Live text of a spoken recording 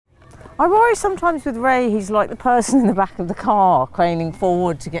I worry sometimes with Ray, he's like the person in the back of the car craning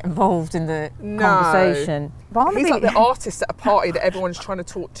forward to get involved in the conversation. He's like the artist at a party that everyone's trying to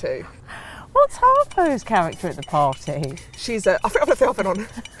talk to. What's Harpo's character at the party? I think I've left the oven on.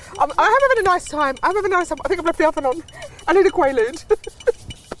 I'm having a nice time. I think I've left the oven on. I need a Quaalude.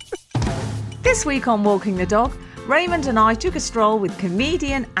 This week on Walking the Dog, Raymond and I took a stroll with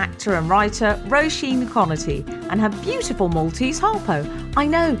comedian, actor and writer Roisin Conaty and her beautiful Maltese Harpo. I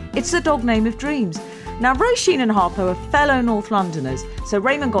know, it's the dog name of dreams. Now, Roisin and Harpo are fellow North Londoners, so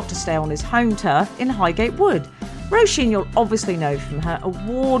Raymond got to stay on his home turf in Highgate Wood. Roisin you'll obviously know from her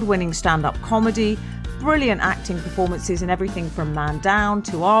award-winning stand-up comedy, brilliant acting performances in everything from Man Down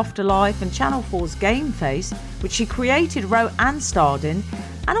to Afterlife and Channel 4's Game Face, which she created, wrote and starred in,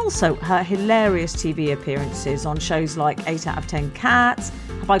 and also her hilarious TV appearances on shows like 8 out of 10 Cats,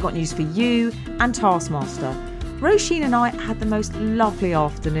 Have I Got News for You and Taskmaster. Roisin and I had the most lovely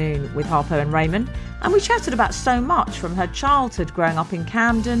afternoon with Harpo and Raymond, and we chatted about so much, from her childhood growing up in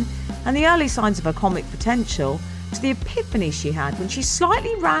Camden and the early signs of her comic potential to the epiphany she had when she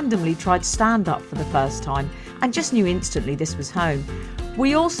slightly randomly tried stand-up for the first time and just knew instantly this was home.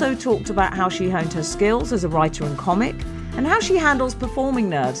 We also talked about how she honed her skills as a writer and comic, and how she handles performing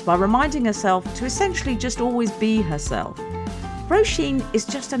nerves by reminding herself to essentially just always be herself. Roisin is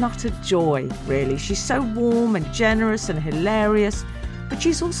just an utter joy, really. She's so warm and generous and hilarious, but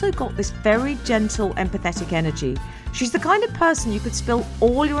she's also got this very gentle, empathetic energy. She's the kind of person you could spill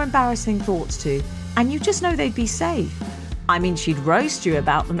all your embarrassing thoughts to, and you just know they'd be safe. I mean, she'd roast you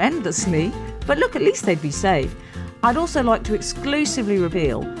about them endlessly, but look, at least they'd be safe. I'd also like to exclusively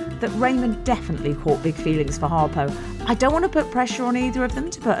reveal that Raymond definitely caught big feelings for Harpo. I don't want to put pressure on either of them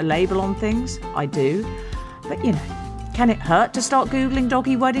to put a label on things. I do. But, you know, can it hurt to start Googling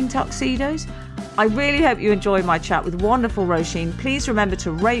doggy wedding tuxedos? I really hope you enjoyed my chat with wonderful Roisin. Please remember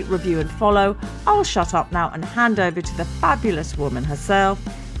to rate, review and follow. I'll shut up now and hand over to the fabulous woman herself.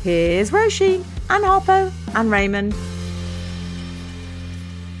 Here's Roisin and Harpo and Raymond.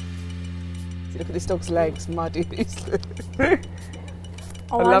 Look at this dog's legs, muddy.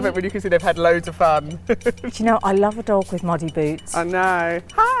 I love it when you can see they've had loads of fun. Do you know, I love a dog with muddy boots. I know.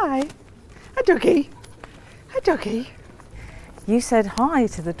 Hi. Hi, doggy. Hi, doggy. You said hi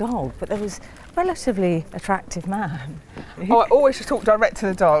to the dog, but there was a relatively attractive man. Oh, I always just talk direct to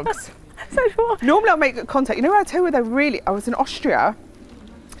the dogs. So do I. Normally I'll make contact. You know where I tell you where they're really... I was in Austria,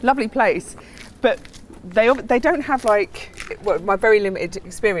 lovely place, but they don't have like... Well, my very limited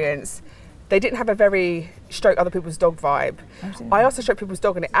experience, they didn't have a very stroke other people's dog vibe. I also stroked people's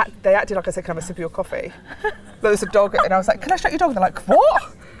dog and they acted like I said, can I have a sip of your coffee? There was a dog and I was like, can I stroke your dog? And they're like,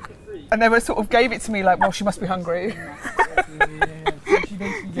 what? And they were sort of gave it to me like, well, she must be hungry.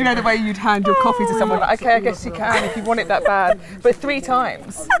 You know, the way you'd hand your coffee to someone, like, okay, I guess you can if you want it that bad. But 3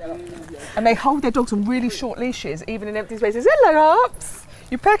 times. And they hold their dogs on really short leashes, even in empty spaces. Hello, Hops.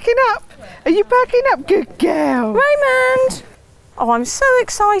 You packing up? Are you packing up? Good girl. Raymond! Oh, I'm so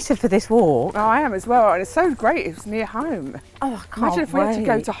excited for this walk. Oh, I am as well, and it's so great. It's near home. Oh, I can't Imagine if we had to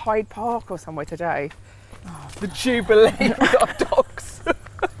go to Hyde Park or somewhere today. Oh, the jubilee with our dogs.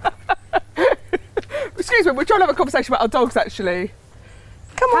 Excuse me, we're trying to have a conversation about our dogs, actually.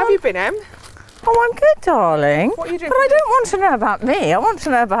 Come on. How have you been, Em? Oh, I'm good, darling. What are you doing? But I don't want to know about me. I want to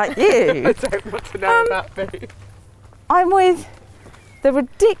know about you. I don't want to know about me. I'm with the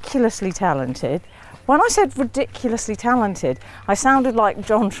ridiculously talented. When I said ridiculously talented, I sounded like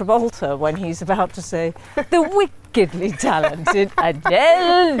John Travolta when he's about to say the wickedly talented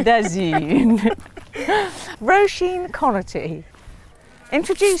Adele Dazeem. Roisin Conaty,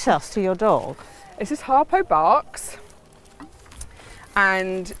 introduce us to your dog. This is Harpo Barks,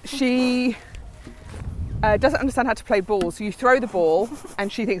 and she doesn't understand how to play ball. So you throw the ball,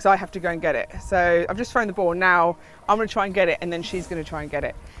 and she thinks I have to go and get it. So I've just thrown the ball. Now I'm going to try and get it, and then she's going to try and get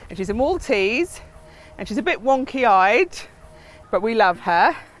it. And she's a Maltese. And she's a bit wonky-eyed, but we love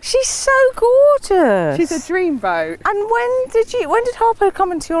her. She's so gorgeous. She's a dreamboat. And when did Harpo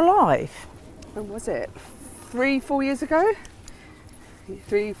come into your life? When was it? 3-4 years ago?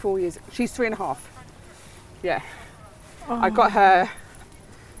 3-4 years. She's 3.5. Yeah. Oh. I got her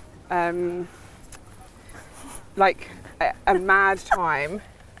like a mad time.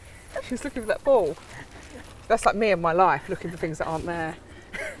 She was looking for that ball. That's like me in my life, looking for things that aren't there.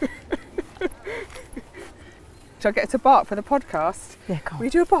 Shall I get her to bark for the podcast? Yeah, come on. Will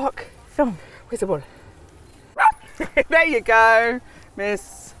you do a bark? Come on. Where's the ball? There you go,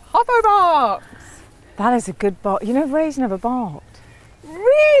 Miss Harpo Barks. That is a good bark. You know, Ray's never barked.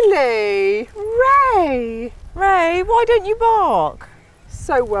 Really? Ray? Ray, why don't you bark?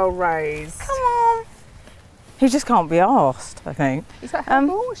 So well raised. Come on. He just can't be arsed, I think. Is that her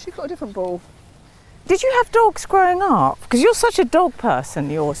ball? Has she got a different ball? Did you have dogs growing up? Because you're such a dog person,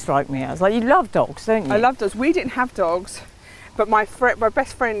 you always strike me as. Like, you love dogs, don't you? I love dogs. We didn't have dogs, but my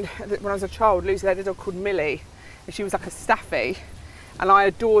best friend, when I was a child, Lucy, had a dog called Millie, and she was like a staffy, and I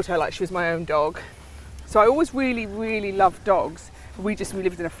adored her like she was my own dog. So I always really, really loved dogs. We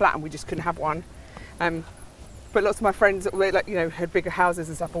lived in a flat and we just couldn't have one. But lots of my friends that were, like, you know, had bigger houses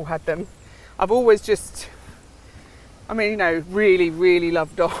and stuff all had them. I've always just, I mean, you know, really, really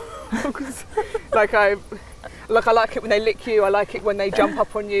love dogs. I like it when they lick you. I like it when they jump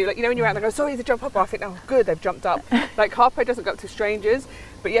up on you. Like, you know, when you're out and they go, sorry, they jump up. I think, oh, good, they've jumped up. Like, Harpo doesn't go up to strangers.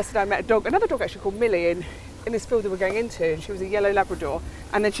 But yesterday I met another dog actually called Millie in this field that we're going into. And she was a yellow Labrador.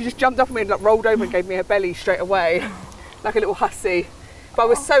 And then she just jumped up on me and like rolled over and gave me her belly straight away, like a little hussy. But I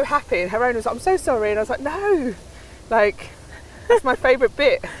was so happy. And her owner was like, I'm so sorry. And I was like, no, like, that's my favourite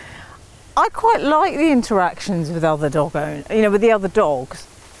bit. I quite like the interactions with other dog owners, you know, with the other dogs,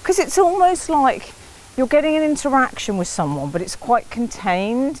 because it's almost like you're getting an interaction with someone, but it's quite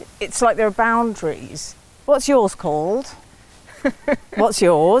contained. It's like there are boundaries. What's yours called? What's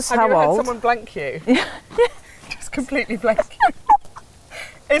yours? Have How you ever old? had someone blank you? Just completely blank you.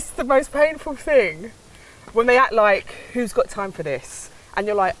 It's the most painful thing when they act like, who's got time for this? And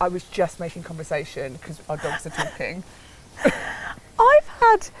you're like, I was just making conversation because our dogs are talking. I've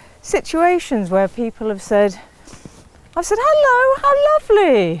had situations where people have said, I've said, hello, how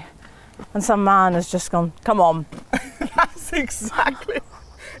lovely. And some man has just gone, come on.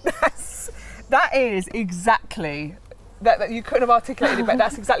 That is exactly, that you couldn't have articulated it, but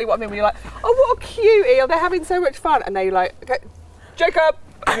that's exactly what I mean when you're like, oh, what a cutie, oh, they're having so much fun. And they're like, okay, Jacob.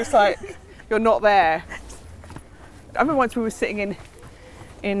 And it's like, you're not there. I remember once we were sitting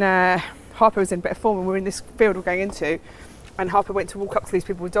Harper was in a bit of form and we were in this field we're going into, and Harper went to walk up to these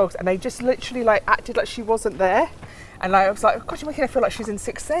people with dogs and they just literally like acted like she wasn't there. And like, I was like, oh, God, you're making her feel like she's in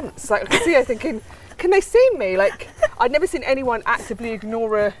Sixth Sense. Like, I could see her thinking, can they see me? Like, I'd never seen anyone actively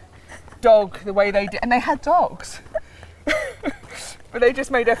ignore a dog the way they did. And they had dogs. But they just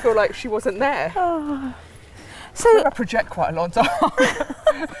made her feel like she wasn't there. Oh. So I project quite a lot on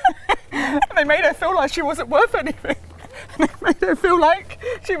and they made her feel like she wasn't worth anything. They made her feel like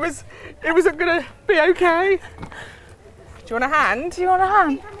it wasn't going to be okay. Do you want a hand? do you want a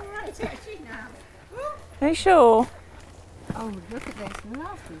hand? Are you sure? Oh, look at this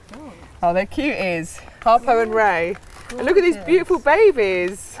lovely dog. Oh, they're cuties. Harpo and Ray. And look at these beautiful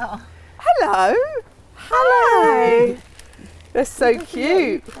babies. Oh. Hello. Hello. They're so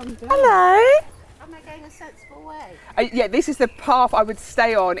cute. Hello. Am I going a sensible way? Yeah, this is the path I would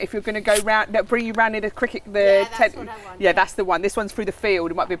stay on if you're going to go round. That bring you round near the cricket. Yeah, that's what I want. Yeah, that's the one. This one's through the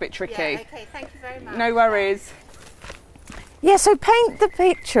field. It might be a bit tricky. Yeah, okay, thank you very much. No worries. Yeah, so paint the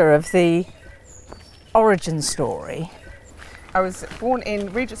picture of the origin story. I was born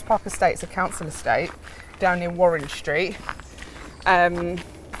in Regent's Park Estates, a council estate, down near Warren Street, in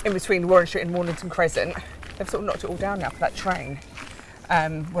between Warren Street and Mornington Crescent. They've sort of knocked it all down now for that train,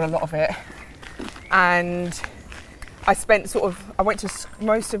 well, a lot of it. And I went to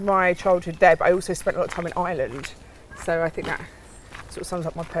most of my childhood there, but I also spent a lot of time in Ireland. So I think that sort of sums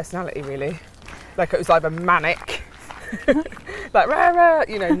up my personality, really. Like, it was either manic, like rah, rah,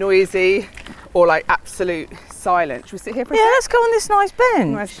 you know, noisy, or like absolute silence. Should we sit here for a Yeah, sec? let's go on this nice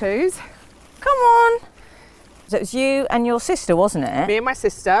bench. My shoes. Come on. So it was you and your sister, wasn't it? Me and my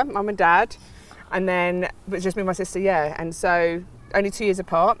sister, mum and dad, and then it was just me and my sister, yeah. And so only 2 years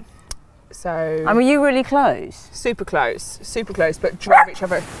apart. So And were you really close? super close, but drive each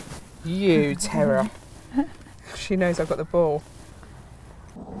other. You terror. She knows I've got the ball.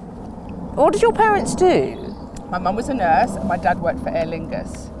 What did your parents do? My mum was a nurse and my dad worked for Aer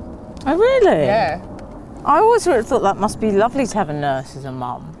Lingus. Oh, really? Yeah. I always would have thought that must be lovely to have a nurse as a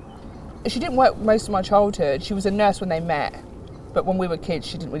mum. She didn't work most of my childhood. She was a nurse when they met, but when we were kids,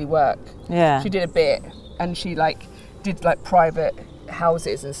 she didn't really work. Yeah. She did a bit, and she did private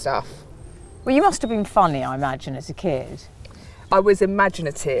houses and stuff. Well, you must have been funny, I imagine, as a kid. I was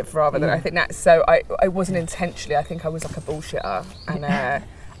imaginative rather than, I think that's, so I wasn't intentionally, I think I was like a bullshitter, and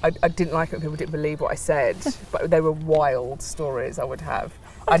I didn't like it when people didn't believe what I said, but they were wild stories I would have.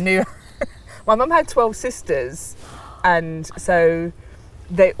 I knew, my mum had 12 sisters, and so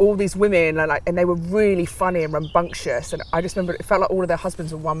all these women, and they were really funny and rambunctious, and I just remember it felt like all of their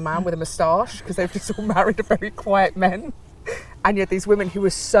husbands were one man with a moustache, because they were just all married to very quiet men. And you had these women who were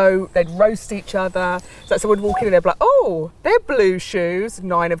they'd roast each other. So someone would walk in and they'd be like, oh, they're blue shoes.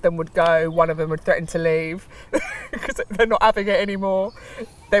 9 of them would go, 1 of them would threaten to leave because they're not having it anymore.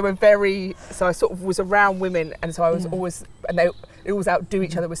 they were very, so I sort of was around women, and so I was always, and they always outdo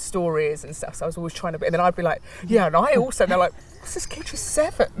each other with stories and stuff, so I was always trying to, and then I'd be like, yeah, and I also, and they're like, what's this kid, she's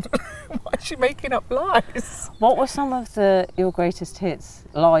 7? Why is she making up lies? What were some of your greatest hits,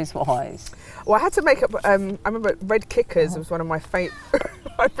 lies-wise? Well, I had to make up, I remember Red Kickers was one of my favourite.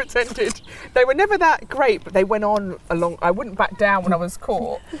 I pretended. They were never that great, but they went on along. I wouldn't back down when I was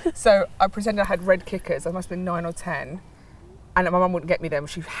caught. So I pretended I had Red Kickers. I must have been 9 or 10. And my mum wouldn't get me them.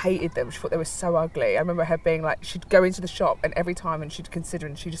 She hated them. She thought they were so ugly. I remember her being like, she'd go into the shop and every time and she'd consider,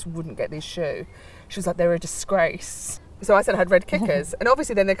 and she just wouldn't get these shoes. She was like, they're a disgrace. So I said I had Red Kickers. And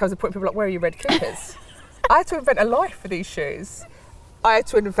obviously then there comes a point people are like, where are your Red Kickers? I had to invent a life for these shoes. I had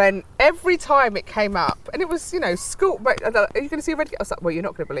to invent every time it came up, and it was, school. But are you going to see a red? I was like, well, you're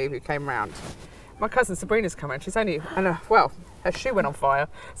not going to believe who came round. My cousin Sabrina's come around. She's only, and her shoe went on fire.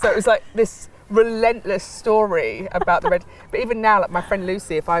 So it was like this relentless story about the red. But even now, like my friend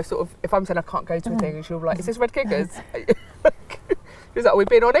Lucy, if I'm saying I can't go to a thing, and she'll be like, is this Red Kickers? She's like, are we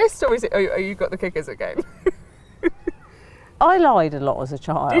being honest, or is it? Are you got the kickers again? I lied a lot as a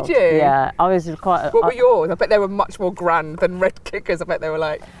child. Did you? Yeah, I was quite... What were yours? I bet they were much more grand than Red Kickers. I bet they were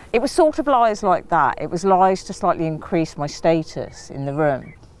like... It was sort of lies like that. It was lies to slightly increase my status in the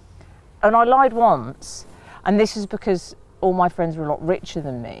room. And I lied once, and this is because all my friends were a lot richer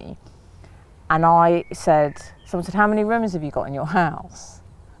than me. And someone said, how many rooms have you got in your house?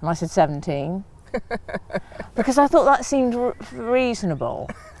 And I said, 17. Because I thought that seemed reasonable.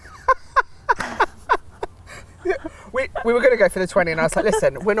 We were going to go for the 20, and I was like,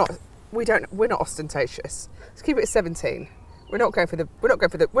 listen, we're not ostentatious. Let's keep it at 17. We're not going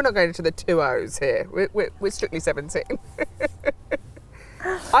into the 2 O's here. We're strictly 17.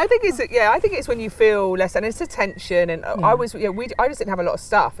 I think it's when you feel less, and it's attention. And I just didn't have a lot of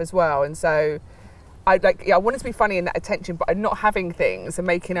stuff as well, and so I wanted to be funny in that attention, but not having things and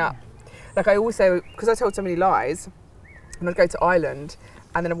making up. Like I also, because I told so many lies, and I'd go to Ireland.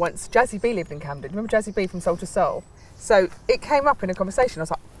 And then once, Jazzy B lived in Camden. Remember Jazzy B from Soul to Soul? So it came up in a conversation. I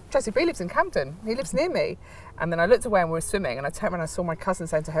was like, Jazzy B lives in Camden. He lives near me. And then I looked away and we were swimming, and I turned around and I saw my cousin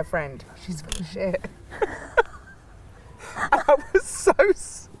saying to her friend, she's full of shit. And I was so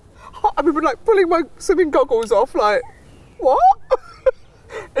hot. I remember like pulling my swimming goggles off, like, what?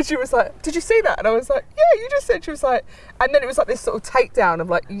 And she was like, did you see that? And I was like, yeah, you just said. She was like, and then it was like this sort of takedown of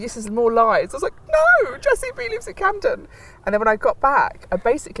like, this is more lies. I was like, no, Jesse B lives in Camden. And then when I got back, I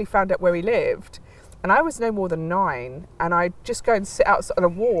basically found out where he lived. And I was no more than 9. And I'd just go and sit outside on a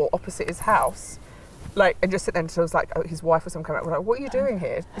wall opposite his house, like, and just sit there until it was like, his wife or someone came out. We're like, what are you doing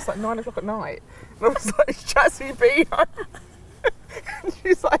here? It's like 9 o'clock at night. And I was like, it's Jazzy B. And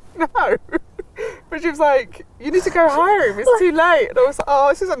she's like, no. But she was like, you need to go home, it's too late. And I was like, oh,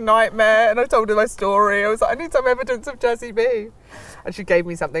 this is a nightmare. And I told her my story. I was like, I need some evidence of Jazzy B. And she gave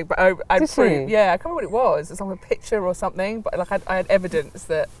me something, but I can't remember what it was. It's like a picture or something, but like I had evidence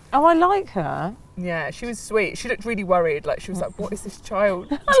that... Oh, I like her. Yeah, she was sweet. She looked really worried. Like, she was like, what is this child?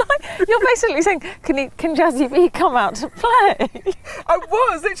 You're basically saying, can Jazzy B come out to play? I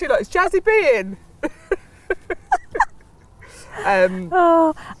was literally like, is Jazzy B in? And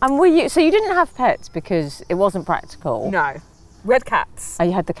were you? So you didn't have pets because it wasn't practical? No, we had cats. Oh,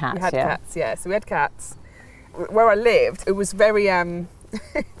 you had the cats. We had cats. Yeah, so we had cats. Where I lived, it was very.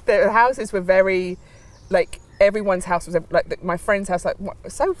 The houses were very, like everyone's house was like my friend's house. Like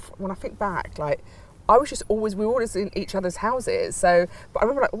so, when I think back, like I was just always we were always in each other's houses. So, but I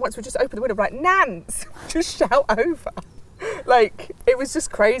remember like once we just opened the window, like Nance, just shout over. Like it was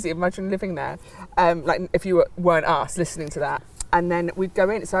just crazy. Imagine living there. Like if you weren't us listening to that, and then we'd go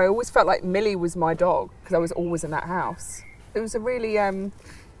in. So I always felt like Millie was my dog because I was always in that house. It was a really, I don't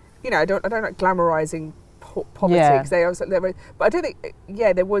like glamorising poverty because but I don't think,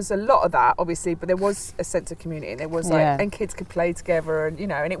 there was a lot of that obviously, but there was a sense of community, and there was like, and kids could play together, and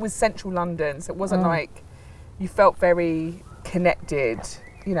and it was central London, so it wasn't like you felt very connected,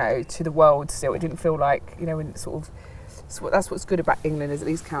 to the world. Still, it didn't feel like in sort of. So that's what's good about England is that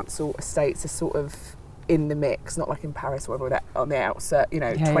these council estates are sort of in the mix, not like in Paris or whatever, on the outset, 20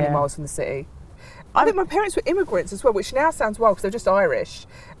 miles from the city. I think my parents were immigrants as well, which now sounds wild because they're just Irish.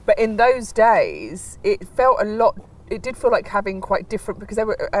 But in those days, it did feel like having quite different, because they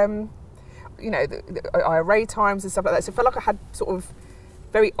were, the IRA times and stuff like that. So it felt like I had sort of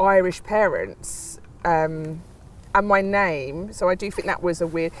very Irish parents and my name. So I do think that was a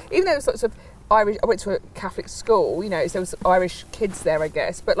weird, even though it was lots of Irish, I went to a Catholic school, so there was Irish kids there, I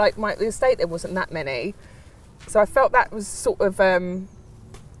guess, but like the estate there wasn't that many, so I felt that was sort of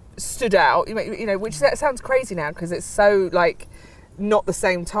stood out, which that sounds crazy now because it's so like not the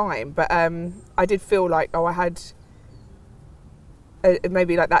same time, but I did feel like I had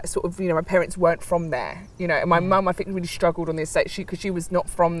maybe like that sort of, you know, my parents weren't from there, you know, and my mum, I think, really struggled on the estate, because she was not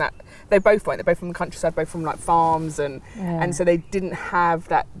from that. They both weren't. They're both from the countryside, both from like farms, and so they didn't have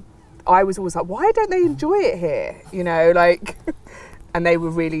that. I was always like, why don't they enjoy it here, you know, like, and they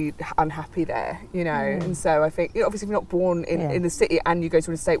were really unhappy there, you know, and so I think, you know, obviously if you're not born in the city and you go to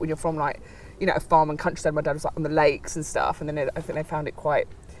an estate when you're from like, you know, a farm and countryside. My dad was like on the lakes and stuff, and then I think they found it quite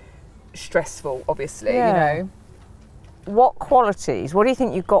stressful, obviously, you know. What qualities, what do you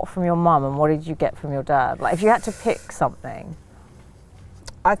think you got from your mum and what did you get from your dad? Like, if you had to pick something.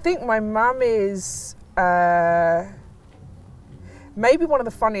 I think my mum is maybe one of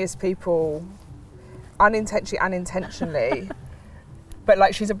the funniest people, unintentionally and intentionally, but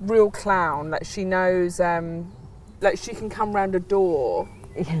like she's a real clown. Like she knows, like she can come round a door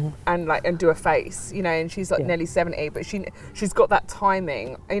and like and do a face, you know, and she's like nearly 70, but she's got that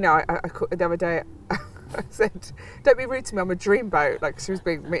timing. You know, I the other day I said, don't be rude to me, I'm a dreamboat. Like she was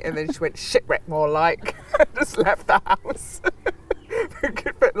being me, and then she went, shipwreck more like, just left the house.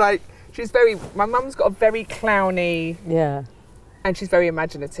 But like, my mum's got a very clowny, and she's very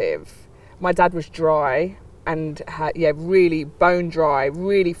imaginative. My dad was dry and had, really bone dry,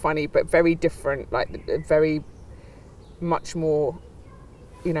 really funny, but very different, like very much more,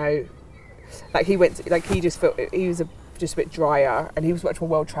 you know, like he just felt, he was just a bit drier, and he was much more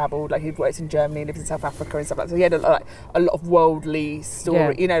well-travelled. Like he'd worked in Germany, lived in South Africa and stuff like that. So he had a lot of worldly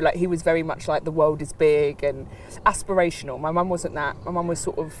story, you know, like he was very much like the world is big and aspirational. My mum wasn't that. My mum was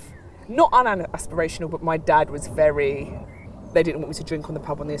sort of not unaspirational, but my dad was very, they didn't want me to drink on the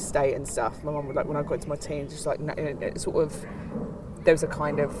pub on the estate and stuff. My mum would, like, when I got into my teens, just like, sort of, there was a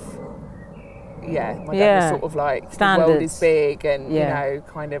kind of, my dad was sort of like, standards. The world is big, and, you know,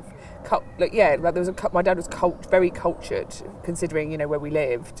 kind of, like, like there was my dad was very cultured, considering, you know, where we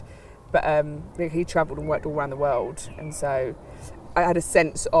lived, but he travelled and worked all around the world, and so I had a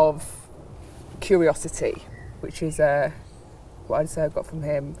sense of curiosity, which is what I'd say I got from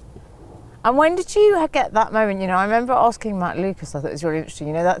him. And when did you get that moment? You know, I remember asking Matt Lucas, I thought it was really interesting,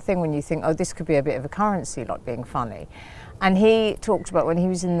 you know, that thing when you think, oh, this could be a bit of a currency, like being funny. And he talked about when he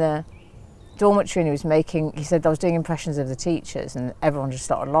was in the dormitory and he said, I was doing impressions of the teachers and everyone just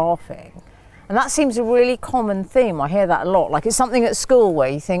started laughing. And that seems a really common theme. I hear that a lot. Like it's something at school where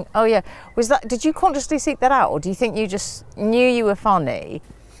you think, oh yeah, did you consciously seek that out, or do you think you just knew you were funny?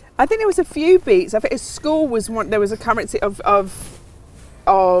 I think there was a few beats. I think at school there was a currency of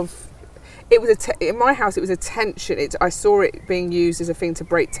it was in my house. It was a tension. I saw it being used as a thing to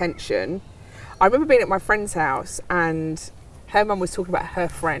break tension. I remember being at my friend's house and her mum was talking about her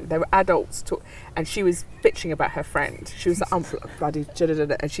friend. They were adults, and she was bitching about her friend. She was like, I'm bloody,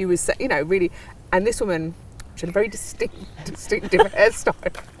 and she was, you know, really. And this woman, she had a very distinctive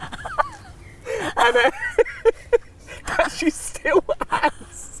hairstyle, and she still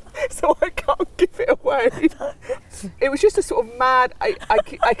has. So I can't give it away. It was just a sort of mad.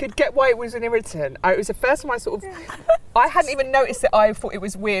 I could get why it was an irritant. It was the first time I hadn't even noticed that. I thought it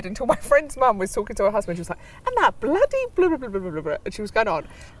was weird until my friend's mum was talking to her husband. She was like, and that bloody blah blah blah blah blah blah, and she was going on.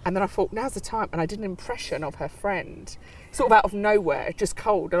 And then I thought, now's the time. And I did an impression of her friend, sort of out of nowhere, just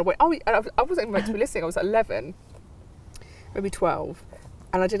cold. And I went, oh, and I wasn't even meant to be listening. I was 11, maybe 12,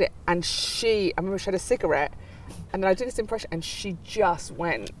 and I did it. And I remember she had a cigarette, and then I did this impression, and she just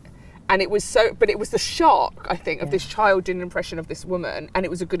went. And it was but it was the shock, I think, of this child doing an impression of this woman, and it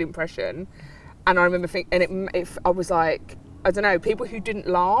was a good impression. And I remember thinking, and I was like, I don't know, people who didn't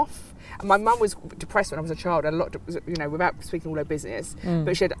laugh. And my mum was depressed when I was a child, and a lot, you know, without speaking all her business.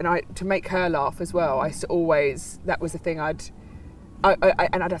 But to make her laugh as well. I used to always, that was the thing I'd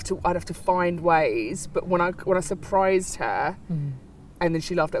have to find ways. But when I surprised her, and then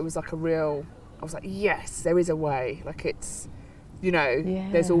she laughed, it was like I was like, yes, there is a way. Like it's. You know,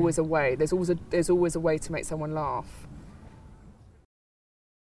 there's always a way. There's always a way to make someone laugh.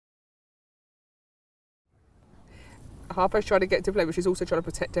 Harper's trying to get to play, but she's also trying to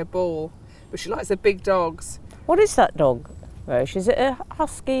protect her ball. But she likes the big dogs. What is that dog, Roche? Is it a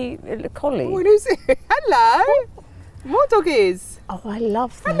husky, a collie? Oh, who's it? Hello. What dog is? Oh, I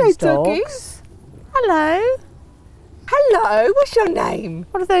love those dogs. Hello, doggies. Hello. Hello. What's your name?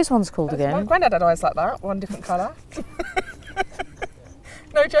 What are those ones called again? My granddad had eyes like that, one different colour.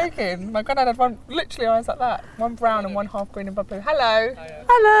 No joking. My granddad had one, literally eyes like that. One brown and one half green and blue. Hello. Hiya.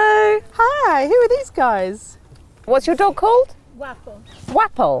 Hello. Hi. Who are these guys? What's your dog called? Wapple.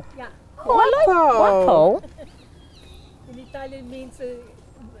 Wapple? Yeah. Oh, I like Wapple. In Italian means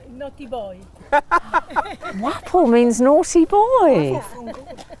naughty boy. Wapple means naughty boy.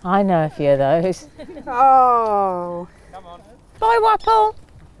 I know a few of those. Oh. Come on. Bye, Wapple.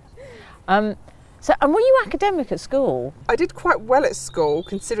 So, and were you academic at school? I did quite well at school,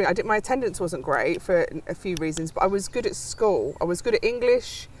 considering my attendance wasn't great for a few reasons, but I was good at school. I was good at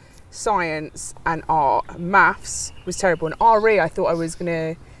English, science and art. Maths was terrible, and RE I thought I was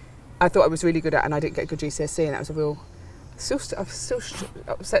really good at, and I didn't get a good GCSE, and that was a real, still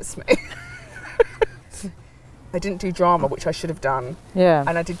upsets me. I didn't do drama, which I should have done. Yeah.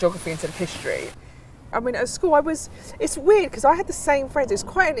 And I did geography instead of history. I mean, at school it's weird because I had the same friends. It's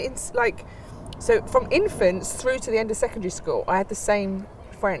quite so from infants through to the end of secondary school, I had the same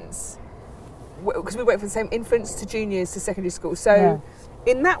friends. Because we went from the same infants to juniors to secondary school. So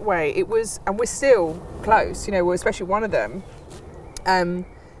in that way, it was, and we're still close, we're especially one of them. And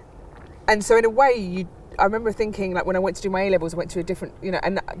so in a way, I remember thinking, like when I went to do my A-levels, I went to a different,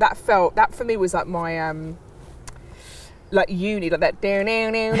 and that for me was like my, like uni, like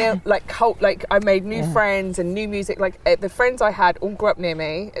that, like cult, like I made new friends and new music. Like the friends I had all grew up near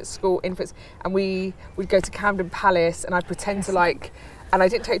me at school, infants, and we'd go to Camden Palace, and I'd pretend to like, and I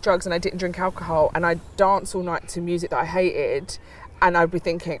didn't take drugs and I didn't drink alcohol, and I'd dance all night to music that I hated. And I'd be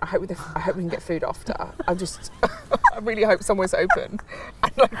thinking, I hope we can get food after. I really hope somewhere's open.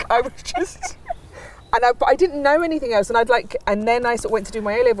 And like I was just, but I didn't know anything else. And then I sort of went to do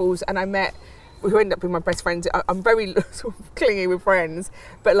my A-levels, and I met who ended up being my best friends. I'm very sort of clingy with friends,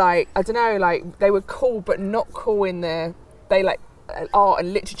 but like I don't know, like they were cool, but not cool in they like art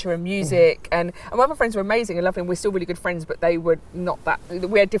and literature and music, and my other friends were amazing and lovely, and we're still really good friends, but they were not that.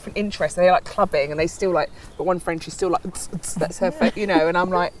 We had different interests. They like clubbing, and they still like, but one friend, she's still like, that's her face, and I'm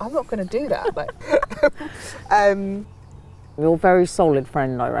like, I'm not going to do that. Like, You're a very solid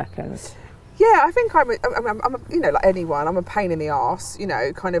friend, I reckon. Yeah, I think I'm like anyone, I'm a pain in the arse,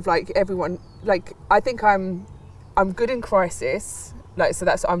 kind of like everyone. Like I think I'm good in crisis. Like so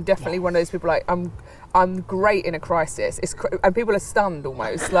I'm definitely one of those people. Like I'm great in a crisis. And people are stunned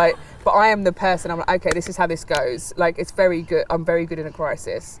almost. Like, but I am the person. I'm like, okay, this is how this goes. Like, it's very good. I'm very good in a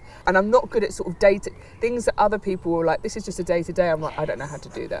crisis, and I'm not good at sort of things that other people are like. This is just a day to day. I'm like, I don't know how to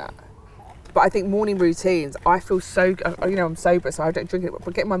do that. But I think morning routines. I feel so. I'm sober, so I don't drink it.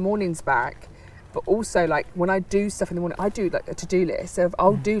 But getting my mornings back. But also, like, when I do stuff in the morning, I do, like, a to-do list. So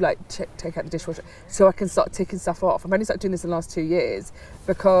I'll do, like, take out the dishwasher so I can start ticking stuff off. I've only started doing this in the last 2 years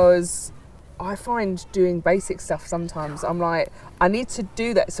because I find doing basic stuff sometimes, I'm like, I need to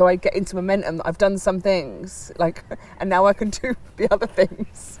do that so I get into momentum that I've done some things, like, and now I can do the other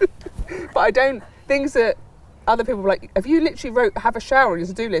things. But I don't, things that other people are like, have you literally have a shower on your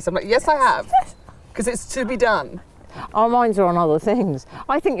to-do list? I'm like, yes, I have, because it's to be done. Our minds are on other things.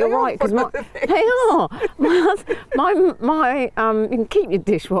 I think you're right, because they are. You can keep your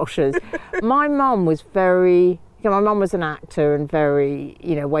dishwashers. My mum was very, my mum was an actor and very,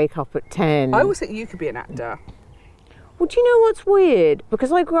 wake up at 10. I always think you could be an actor. Well, do you know what's weird?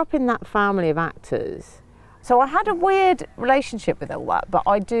 Because I grew up in that family of actors. So I had a weird relationship with all that, but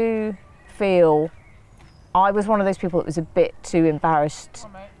I do feel I was one of those people that was a bit too embarrassed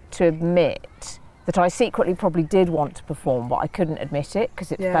to admit that I secretly probably did want to perform, but I couldn't admit it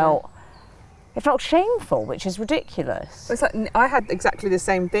because it felt shameful, which is ridiculous. It's like, I had exactly the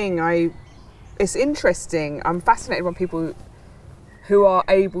same thing. It's interesting. I'm fascinated by people who are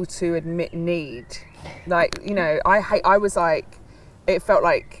able to admit need. Like, I was like, it felt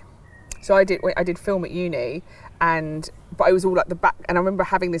like, so I did film at uni, but it was all like the back, and I remember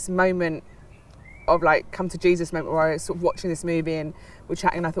having this moment of like come to Jesus moment where I was sort of watching this movie and we're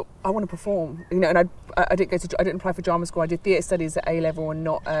chatting, and I thought, I want to perform, and I didn't apply for drama school. I did theatre studies at A-level and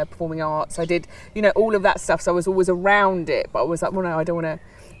not performing arts. I did, all of that stuff. So I was always around it, but I was like, well, no, I don't want to.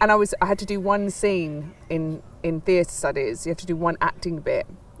 And I had to do one scene in theatre studies. You have to do one acting bit,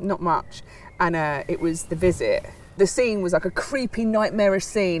 not much, and it was The Visit. The scene was like a creepy, nightmarish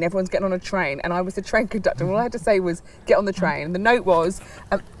scene. Everyone's getting on a train, and I was the train conductor. And all I had to say was, get on the train. And the note was,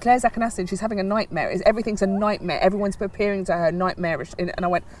 Claire Zakanassin, she's having a nightmare. Everything's a nightmare. Everyone's appearing to her nightmarish. And I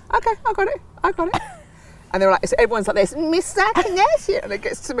went, okay, I got it. And they were like, so everyone's like this, Miss Zakanassin. And it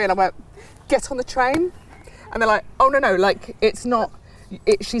gets to me, and I'm like, get on the train. And they're like, oh, no, like, it's not,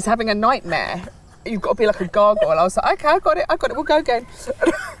 she's having a nightmare. You've got to be like a gargoyle. I was like, okay, I got it, we'll go again.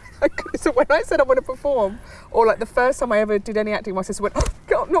 So when I said I want to perform, or like the first time I ever did any acting, my sister went,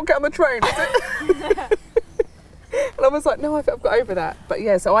 get on the train, is it? And I was like, no, I've got over that. But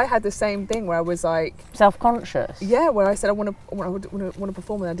yeah, so I had the same thing where I was like... self-conscious? Yeah, where I said I want to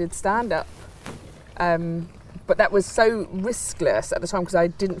perform, and I did stand-up. But that was so riskless at the time because I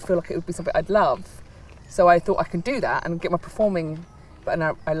didn't feel like it would be something I'd love. So I thought I can do that and get my performing and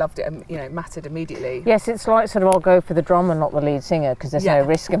I loved it, and it mattered immediately. Yes, it's like sort of I'll go for the drummer, not the lead singer, because there's no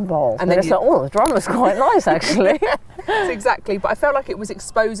risk involved. And then it's like, oh, the drummer's quite nice actually. So exactly, but I felt like it was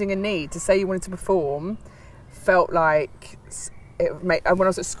exposing a need to say you wanted to perform. Felt like when I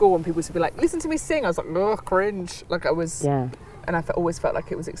was at school and people would be like, listen to me sing, I was like, oh, cringe. Like I was, and I always felt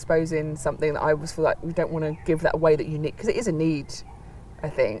like it was exposing something that I was feel like we don't want to give that away that you need, because it is a need, I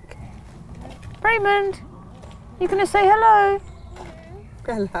think. Raymond, you going to say hello?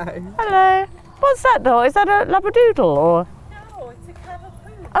 Hello. Hello. What's that though? Is that a labradoodle or? No, it's a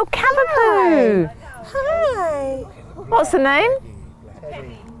cavapoo. Oh, cavapoo. Hi. What's the name?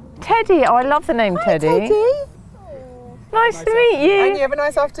 Teddy. Oh, I love the name Teddy. Teddy. Nice to meet you. And you have a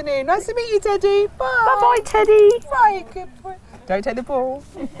nice afternoon. Nice to meet you, Teddy. Bye. Bye-bye, Teddy. Bye. Good boy. Don't take the ball.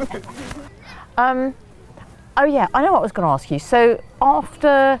 Oh yeah, I know what I was going to ask you. So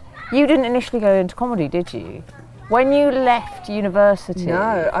after, you didn't initially go into comedy, did you? When you left university?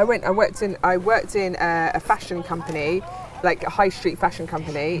 No, I worked in a fashion company, like a high street fashion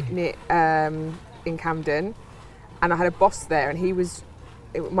company near in Camden, and I had a boss there, and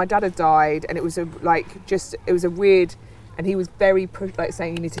my dad had died, and it was a weird, and he was very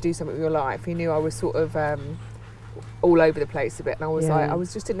saying you need to do something with your life. He knew I was sort of all over the place a bit, and I was like,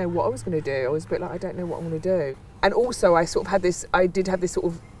 just didn't know what I was going to do. I was a bit like, I don't know what I'm going to do. And also I did have this sort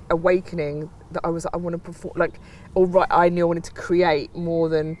of awakening that I want to perform, I knew I wanted to create more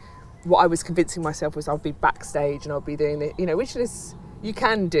than what I was convincing myself was I'll be backstage and I'll be doing it, which is, you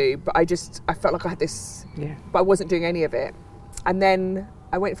can do, but I felt like I had this, but I wasn't doing any of it. And then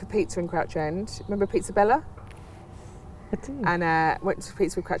I went for pizza in Crouch End. Remember Pizza Bella? I do. And went to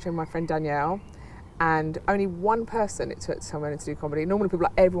pizza with Crouch End with my friend Danielle, and only one person it took someone to do comedy. Normally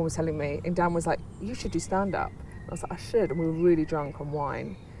everyone was telling me, and Dan was like, you should do stand-up. I was like, I should, and we were really drunk on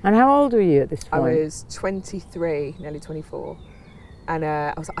wine. And how old were you at this point? I was 23, nearly 24. And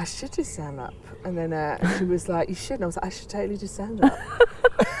I was like, I should do stand-up. And then she was like, you should. And I was like, I should totally do stand-up.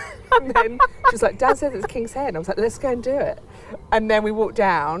 And then she was like, Dad said it's King's Head. And I was like, let's go and do it. And then we walked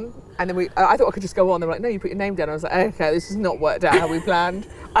down, and then I thought I could just go on. They were like, no, you put your name down. I was like, okay, this has not worked out how we planned.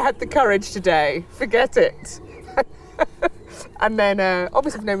 I had the courage today. Forget it. And then,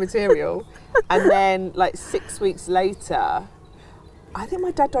 obviously with no material. And then, 6 weeks later, I think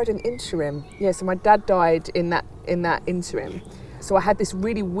my dad died in interim. Yeah, so my dad died in that interim. So I had this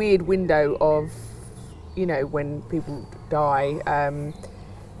really weird window of, when people die,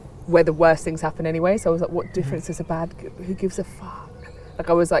 where the worst things happen anyway. So I was like, what difference is who gives a fuck?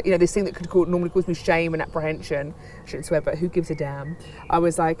 I was like, this thing that could normally cause me shame and apprehension, I shouldn't swear, but who gives a damn? I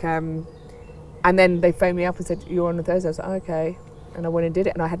was like, and then they phoned me up and said, you're on a Thursday. I was like, okay. And I went and did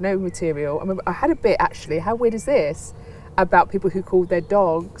it, and I had no material. I remember I had a bit, actually, how weird is this? About people who called their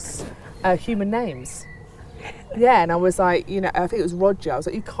dogs human names. Yeah, and I was like, I think it was Roger. I was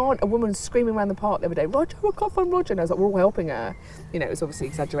like, a woman screaming around the park the other day, Roger, I can't find Roger. And I was like, we're all helping her. It was obviously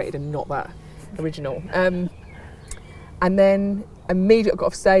exaggerated and not that original. And then immediately I got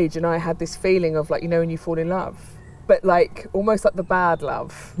off stage, and I had this feeling of when you fall in love, but almost like the bad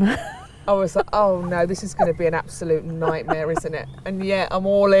love. I was like, oh no, this is going to be an absolute nightmare, isn't it? And yeah, I'm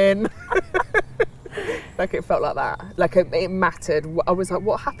all in. It felt like that. It mattered. I was like,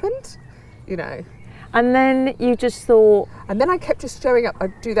 what happened? And then you just thought... And then I kept just showing up.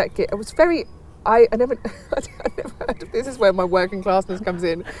 I'd do that gig. I was very... I never heard of, this is where my working classness comes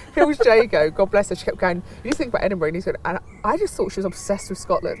in. Hills Jago, God bless her, she kept going, you think about Edinburgh, and I just thought she was obsessed with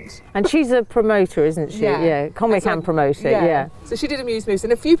Scotland. And she's a promoter, isn't she? Yeah, comic and promoter, yeah. So she did Amuse Moose,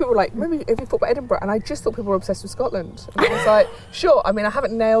 and a few people were like, remember, have you thought about Edinburgh? And I just thought people were obsessed with Scotland. And I was like, sure, I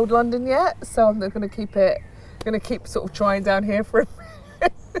haven't nailed London yet, so I'm going to keep sort of trying down here for a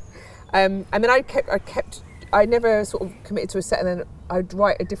minute. And then I never sort of committed to a set, and then I'd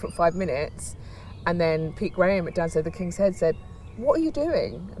write a different 5 minutes. And then Pete Graham at Downstairs the King's Head said, what are you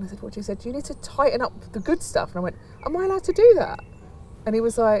doing? And I said, what? He said, you need to tighten up the good stuff. And I went, am I allowed to do that? And he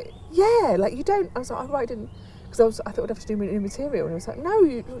was like, yeah, you don't. I was like, I didn't, because I thought I'd have to do new material. And he was like, no,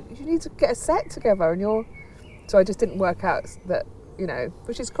 you need to get a set together. And so I just didn't work out that,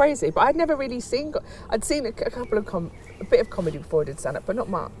 which is crazy. But I'd never really I'd seen a couple of, a bit of comedy before I did stand-up, but not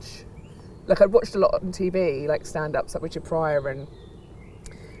much. I'd watched a lot on TV, stand-ups like Richard Pryor and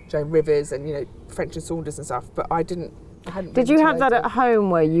Joan Rivers and French and Saunders and stuff, but I hadn't. Did you have that at home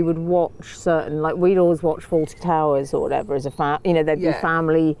where you would watch certain, we'd always watch Fawlty Towers or whatever as a there'd be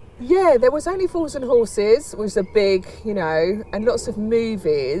family. Yeah, there was only Fools and Horses, was a big, and lots of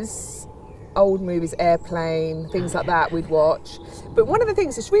movies, old movies, Airplane, things like that we'd watch. But one of the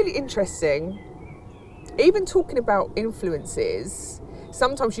things that's really interesting, even talking about influences,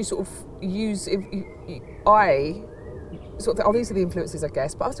 sometimes you sort of use, I sort of, these are the influences, I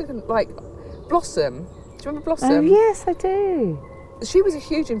guess. But I was thinking, like, Blossom. Do you remember Blossom? Oh, yes, I do. She was a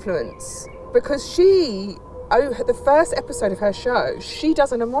huge influence because the first episode of her show, she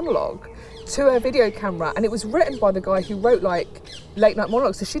does in a monologue to her video camera, and it was written by the guy who wrote like late night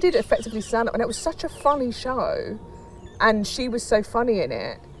monologues. So she did effectively stand up, and it was such a funny show, and she was so funny in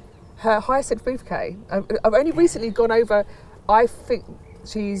it. Her Hyacinth Bouquet. I've only recently gone over. I think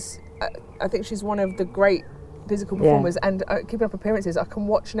she's one of the great physical performers, and keeping up appearances. I can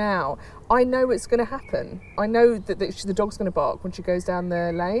watch now. I know it's going to happen. I know that the dog's going to bark when she goes down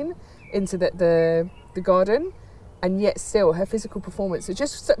the lane into the garden, and yet still her physical performance.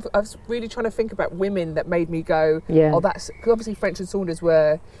 I was really trying to think about women that made me go, oh, that's, because obviously French and Saunders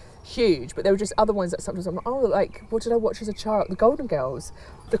were huge, but there were just other ones that sometimes I'm like, oh, like, what did I watch as a child? The Golden Girls,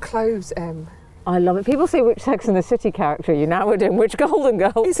 The Cloves. I love it. People see which Sex and the City character you now are doing, which Golden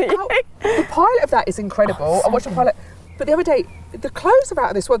Girls. The pilot of that is incredible. I watched the pilot. But the other day, the clothes are out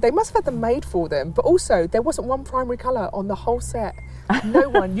of this world. They must have had them made for them. But also, there wasn't one primary colour on the whole set. No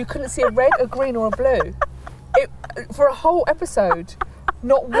one. You couldn't see a red, a green or a blue. For a whole episode.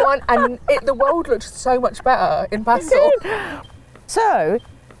 Not one. And the world looked so much better in pastel. So,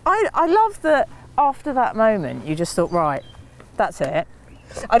 I love that after that moment, you just thought, right, that's it.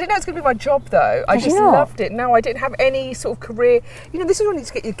 I didn't know it was going to be my job though. I just loved it. No, I didn't have any sort of career. You know, this is when you need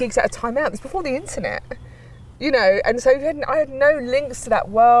to get your gigs at a time out. This is before the internet. You know, and so I had no links to that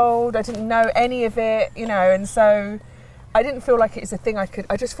world. I didn't know any of it, you know, and so I didn't feel like it's a thing I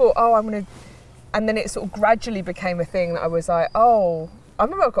just thought, oh, I'm going to, and then it sort of gradually became a thing that I was like, oh, I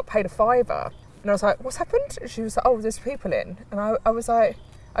remember I got paid £5 and I was like, what's happened? And she was like, oh, there's people in. And I was like,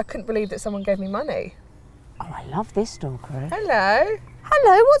 I couldn't believe that someone gave me money. Oh, I love this dog, Chris. Hello.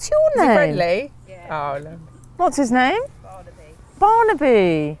 Hello, what's your name? Is he friendly? Yeah. Oh, no. What's his name? Barnaby.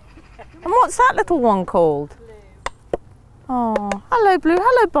 Barnaby. And what's that little one called? Blue. Oh, hello, Blue.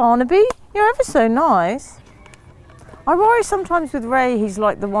 Hello, Barnaby. You're ever so nice. I worry sometimes with Ray, he's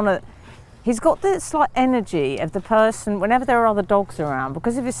like the one that, he's got this like energy of the person, whenever there are other dogs around,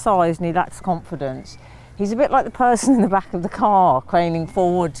 because of his size and he lacks confidence, he's a bit like the person in the back of the car craning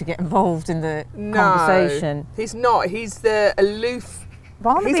forward to get involved in the conversation. He's not. He's the aloof.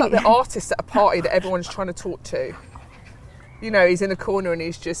 Barnaby. He's like the artist at a party that everyone's trying to talk to. You know, he's in a corner and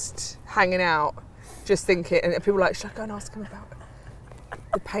he's just hanging out, just thinking, and people are like, should I go and ask him about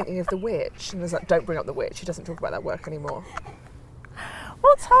the painting of the witch? And there's like, don't bring up the witch. He doesn't talk about that work anymore.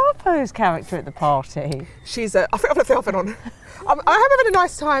 What's Harpo's character at the party? She's I think I've left the oven on. I'm having a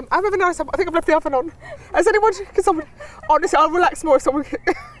nice time. I think I've left the oven on. Has anyone, can someone, honestly, I'll relax more if someone,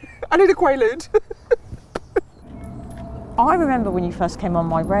 I need a Quaalude. I remember when you first came on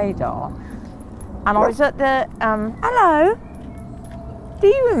my radar, and I was at the, hello, do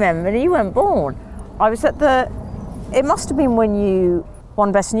you remember? You weren't born. I was at it must have been when you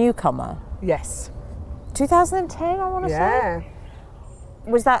won Best Newcomer. Yes. 2010, I want to say. Yeah.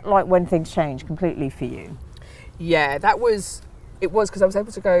 Was that like when things changed completely for you? Yeah, it was because I was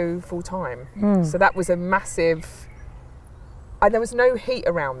able to go full time. So that was a massive, and there was no heat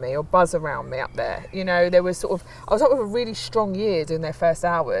around me or buzz around me up there. You know, there was sort of, I was up with a really strong year doing their first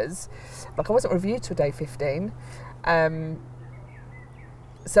hours. Like I wasn't reviewed till day 15.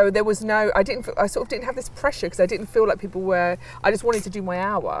 So there was I sort of didn't have this pressure because I didn't feel like people were, I just wanted to do my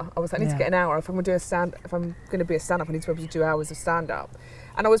hour. I was like, I need to get an hour. If I'm going to be a stand-up, I need to be able to do hours of stand-up.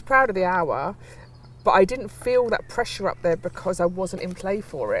 And I was proud of the hour, but I didn't feel that pressure up there because I wasn't in play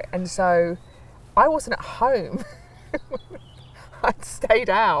for it. And so I wasn't at home. I'd stayed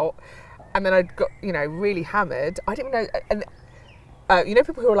out and then I'd got, you know, really hammered. I didn't know, and you know,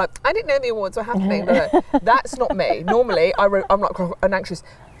 people who are like, I didn't know the awards were happening. That's not me. Normally, I'm like an anxious.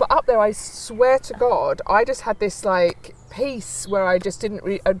 But up there, I swear to God, I just had this like peace where I just I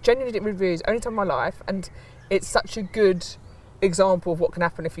genuinely didn't read reviews, only time in my life. And it's such a good example of what can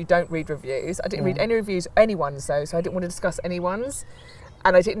happen if you don't read reviews. I didn't read any reviews, anyone's though, so I didn't want to discuss anyone's.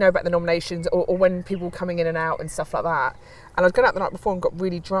 And I didn't know about the nominations or when people were coming in and out and stuff like that. And I was going out the night before and got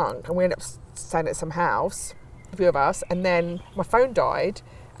really drunk, and we ended up staying at some house, a few of us, and then my phone died,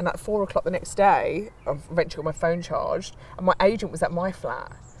 and at 4 o'clock the next day, I eventually got my phone charged, and my agent was at my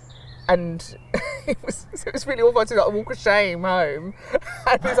flat. And it was really awful. I took like a walk of shame home.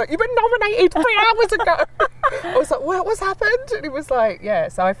 And he was like, you've been nominated 3 hours ago. I was like, well, what's happened? And he was like, yeah.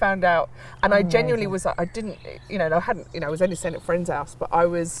 So I found out. And I genuinely was like, I didn't, you know, I was only staying at a friend's house, but I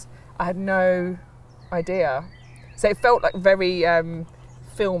had no idea. So it felt like very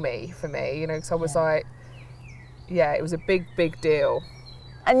filmy for me, you know, because I was like, yeah, it was a big, big deal.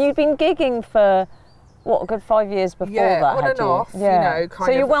 And you'd been gigging for what, a good 5 years before Yeah, that, on had and you? off, you know, kind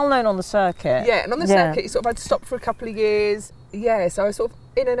So you're of- well known on the circuit. Yeah, and on the circuit, sort of, I'd stopped for a couple of years. Yeah, so I was sort of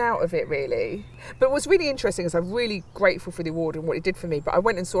in and out of it, really. But what's really interesting is I'm really grateful for the award and what it did for me. But I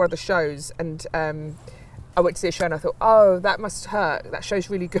went and saw other shows, and I went to see a show and I thought, oh, that must hurt. That show's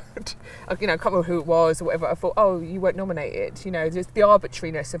really good. I can't remember who it was or whatever. I thought, oh, you weren't nominated. You know, there's the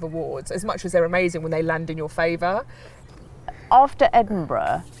arbitrariness of awards. As much as they're amazing when they land in your favour. After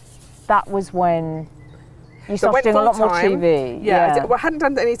Edinburgh, that was when you So I started went doing a lot more full-time. TV. Yeah, I hadn't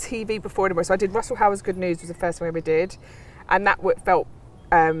done any TV before Edinburgh, so I did Russell Howard's Good News was the first one I ever did, and that felt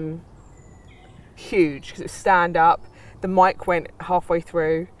huge because it was stand up. The mic went halfway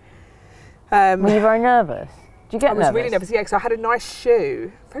through. Were you very nervous? Did you get nervous? I was really nervous, yeah, because I had a nice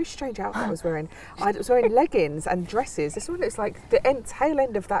shoe. Very strange outfit I was wearing. I was wearing leggings and dresses. This one looks like the tail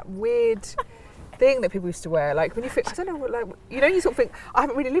end of that weird thing that people used to wear. Like when you think, I don't know, like, you sort of think, I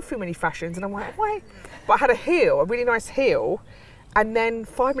haven't really lived through many fashions, and I'm like, why? But I had a really nice heel, and then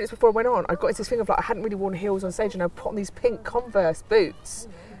 5 minutes before I went on, I got into this thing of like, I hadn't really worn heels on stage, and I put on these pink Converse boots.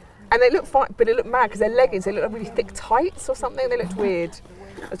 And they looked fine, but it looked mad because they're leggings. They looked like really thick tights or something. They looked weird.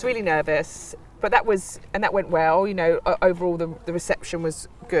 I was really nervous, but that went well. Overall the reception was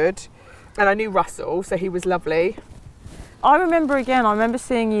good, and I knew Russell, so he was lovely. I remember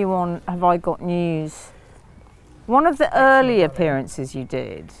seeing you on Have I Got News? One of the early appearances you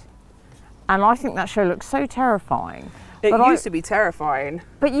did, and I think that show looked so terrifying. It used to be terrifying.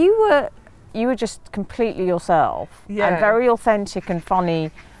 But you were just completely yourself, and very authentic and funny,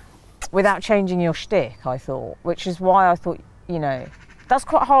 without changing your shtick, I thought, which is why I thought, that's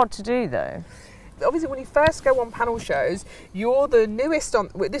quite hard to do though. Obviously, when you first go on panel shows, you're the newest on.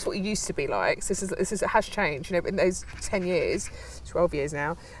 This is what it used to be like. So it has changed. In those 10 years, 12 years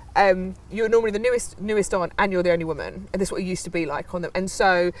now, you're normally the newest on, and you're the only woman. And this is what it used to be like on them. And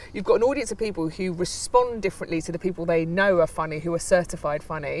so you've got an audience of people who respond differently to the people they know are funny, who are certified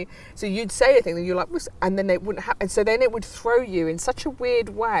funny. So you'd say a thing, and you're like, and then they wouldn't happen. And so then it would throw you in such a weird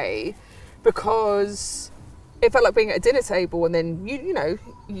way, because it felt like being at a dinner table, and then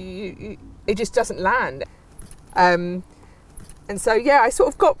it just doesn't land. And so, I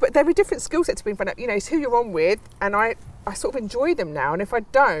sort of but there are different skill sets to being funny. It's who you're on with, and I sort of enjoy them now. And if I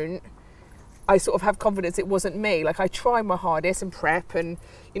don't, I sort of have confidence it wasn't me. Like I try my hardest and prep, and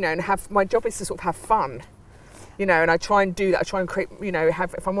and my job is to sort of have fun, and I try and do that. I try and create,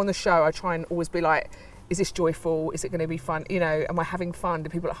 if I'm on the show, I try and always be like, is this joyful? Is it going to be fun? Am I having fun? Do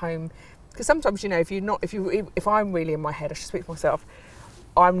people at home? Because sometimes, if I'm really in my head, I should speak for myself,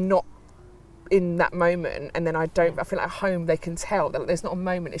 I'm not in that moment, and then I feel like at home they can tell that there's not a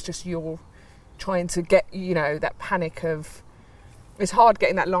moment, it's just you're trying to get, that panic of, it's hard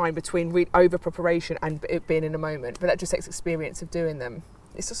getting that line between over preparation and it being in a moment, but that just takes experience of doing them.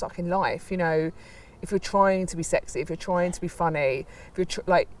 It's just like in life, if you're trying to be sexy, if you're trying to be funny, if you're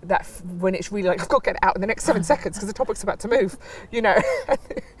like that, when it's really like, I've got to get it out in the next 7 seconds because the topic's about to move,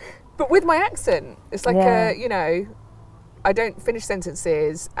 But with my accent, it's like, I don't finish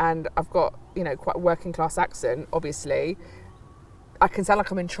sentences, and I've got, quite a working class accent, obviously. I can sound like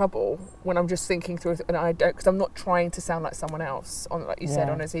I'm in trouble when I'm just thinking through it, and I don't, because I'm not trying to sound like someone else, like you said,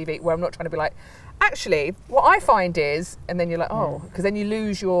 on a TV, where I'm not trying to be like, actually, what I find is, and then you're like, because then you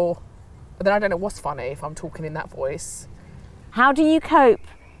lose then I don't know what's funny if I'm talking in that voice. How do you cope?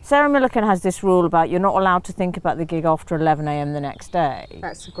 Sarah Millican has this rule about you're not allowed to think about the gig after 11 a.m. the next day.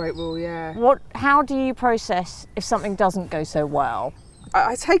 That's a great rule, yeah. How do you process if something doesn't go so well?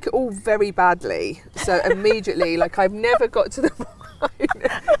 I take it all very badly. So immediately, like I've never got to the point.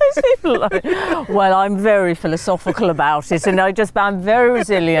 Well, I'm very philosophical about it, and I'm very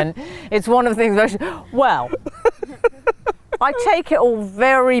resilient. It's one of the things I take it all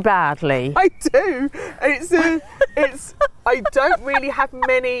very badly. I do. It's I don't really have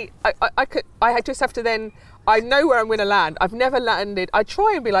many. I just have to then. I know where I'm going to land. I've never landed. I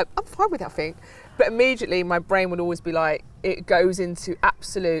try and be like, I'm fine with that thing, but immediately my brain would always be like, it goes into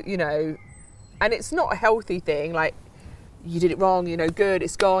absolute, and it's not a healthy thing. Like, you did it wrong. Good.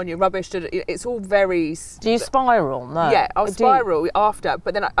 It's gone. You're rubbish. It's all very. Do you spiral? No. Yeah, I'll spiral after,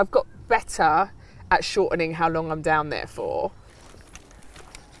 but then I've got better at shortening how long I'm down there for.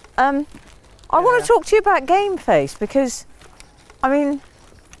 I want to talk to you about Game Face, because, I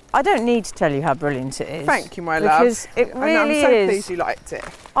don't need to tell you how brilliant it is. Thank you, my love. Because it really is. I'm so pleased you liked it.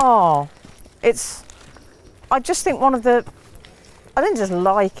 Oh, I just think I didn't just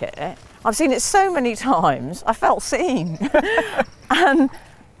like it. I've seen it so many times. I felt seen. And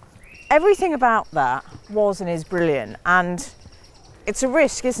everything about that was and is brilliant. And it's a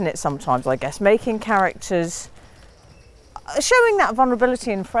risk, isn't it, sometimes, I guess, making characters showing that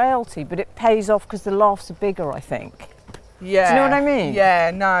vulnerability and frailty, but it pays off because the laughs are bigger, I think. Yeah. Do you know what I mean?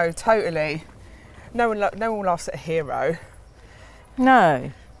 Yeah, no, totally. No one laughs at a hero.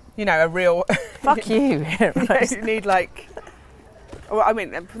 No. You know, a real... Fuck you. Yeah, you need like... Well, I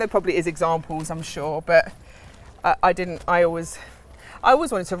mean, there probably is examples, I'm sure, but I always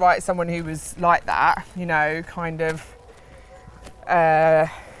wanted to write someone who was like that, you know, kind of... and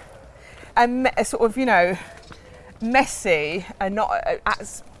sort of, you know, messy and not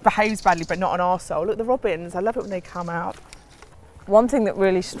behaves badly, but not an arsehole. Look, the robins, I love it when they come out. One thing that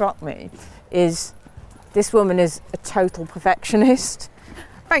really struck me is this woman is a total perfectionist.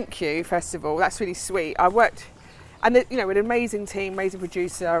 Thank you, first of all. That's really sweet. I worked, and you know, with an amazing team, amazing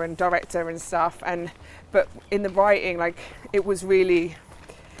producer and director and stuff. But in the writing, like, it was really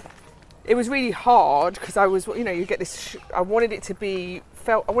hard because I was, you know, you get this. I wanted it to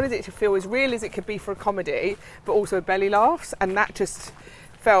feel as real as it could be for a comedy, but also belly laughs, and that just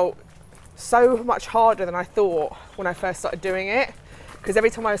felt so much harder than I thought when I first started doing it. Because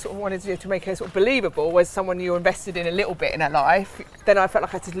every time I sort of wanted to make her sort of believable as someone you're invested in a little bit in her life, then I felt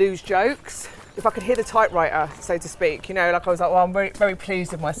like I had to lose jokes. If I could hear the typewriter, so to speak, you know, like I was like, well, I'm very, very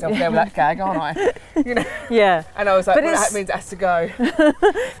pleased with myself there with that gag, aren't I? You know? Yeah. And I was like, well, that means it has to go.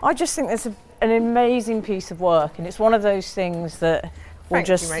 I just think there's an amazing piece of work, and it's one of those things that Thank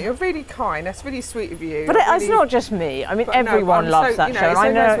you, mate. You're really kind. That's really sweet of you. But it's not just me. I mean, everyone loves that show. It's I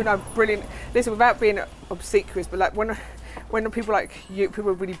so know. nice when I'm brilliant. Listen, without being obsequious, but like when people like you, people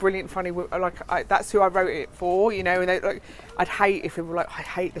are really brilliant, funny. That's who I wrote it for, you know. And they, like, I'd hate if people were like, I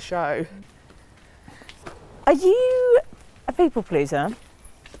hate the show. Are you a people pleaser?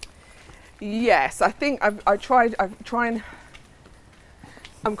 Yes, I think I'm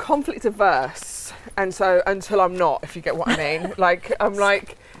conflict averse, and so until I'm not, if you get what I mean. Like, I'm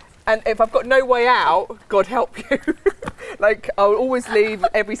like, and if I've got no way out, God help you. Like, I'll always leave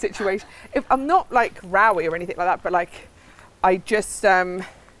every situation. If I'm not like rowy or anything like that, but like, I just, I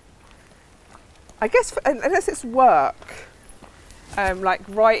guess unless it's work, like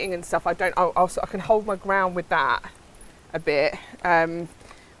writing and stuff, I can hold my ground with that a bit,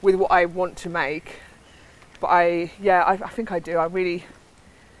 with what I want to make. But I think I do. I really.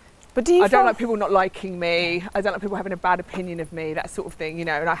 But do you? I don't like people not liking me. I don't like people having a bad opinion of me. That sort of thing, you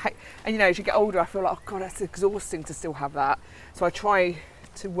know. And I hate. And you know, as you get older, I feel like, oh God, that's exhausting to still have that. So I try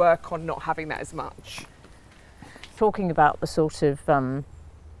to work on not having that as much. Talking about the sort of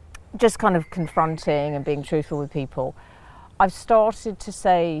just kind of confronting and being truthful with people, I've started to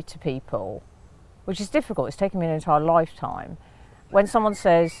say to people, which is difficult. It's taken me an entire lifetime. When someone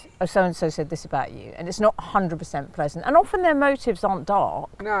says, oh, so-and-so said this about you, and it's not 100% pleasant, and often their motives aren't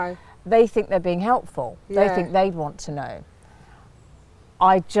dark. No. They think they're being helpful. Yeah. They think they'd want to know.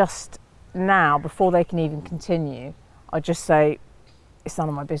 I just, now, before they can even continue, I just say, it's none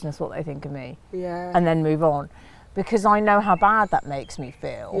of my business what they think of me. Yeah. And then move on. Because I know how bad that makes me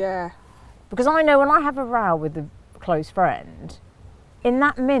feel. Yeah. Because I know when I have a row with a close friend, in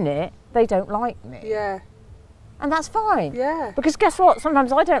that minute, they don't like me. Yeah. And that's fine. Yeah. Because guess what?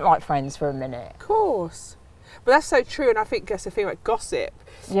 Sometimes I don't like friends for a minute. Of course. But that's so true, and I think that's the thing about gossip.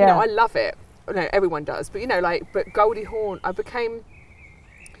 Yeah. You know, I love it. No, everyone does. But you know, like, but Goldie Hawn, I became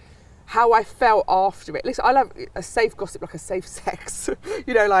how I felt after it. Listen, I love a safe gossip, like a safe sex.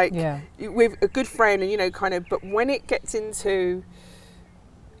 You know, like with a good friend, and you know, kind of. But when it gets into,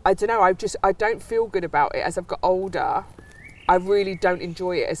 I don't know. I don't feel good about it as I've got older. I really don't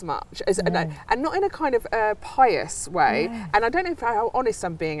enjoy it as much as, and not in a kind of pious way. Yeah. And I don't know how honest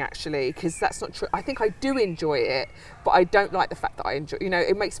I'm being actually, because that's not true. I think I do enjoy it, but I don't like the fact that I enjoy. You know,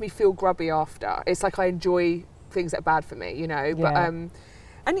 it makes me feel grubby after. It's like I enjoy things that are bad for me. You know, but and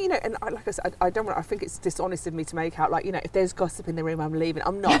you know, and like I said, I don't want. I think it's dishonest of me to make out like, you know, if there's gossip in the room, I'm leaving.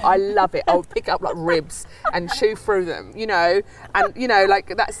 I'm not. I love it. I'll pick up like ribs and chew through them. You know, and you know,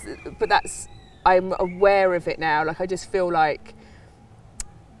 like that's. But that's. I'm aware of it now. Like I just feel like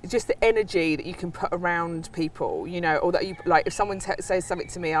just the energy that you can put around people, you know, or that you like. If someone says something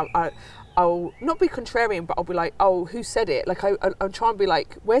to me, I'll not be contrarian, but I'll be like, oh, who said it? Like I'll try and be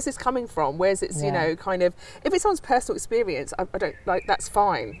like, where's this coming from? Where's it? You know, kind of. If it's someone's personal experience, I don't like. That's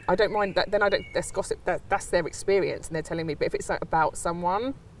fine. I don't mind that. Then I don't. That's gossip. That's their experience, and they're telling me. But if it's like about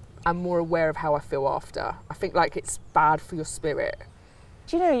someone, I'm more aware of how I feel after. I think like it's bad for your spirit.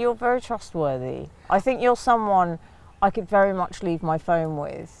 Do you know, you're very trustworthy. I think you're someone I could very much leave my phone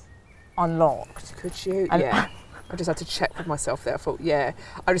with unlocked. Could you? Yeah. I just had to check with myself there. I thought, yeah.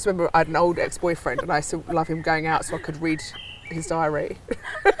 I just remember I had an old ex-boyfriend and I used to love him going out so I could read his diary.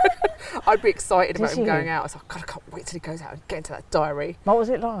 I'd be excited about him going out. I was like, God, I can't wait till he goes out and get into that diary. What was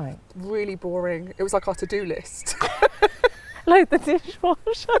it like? Really boring. It was like our to-do list. load the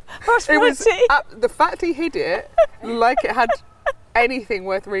dishwasher. Brush It my was teeth. the fact he hid it like it had anything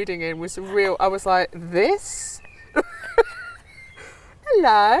worth reading in was real. I was like, this?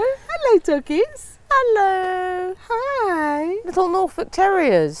 Hello doggies. Hello. Hi. Little Norfolk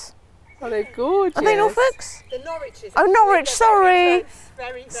Terriers. Oh, they're gorgeous. Are they Norfolks? The Norwiches. Oh, Norwich, sorry.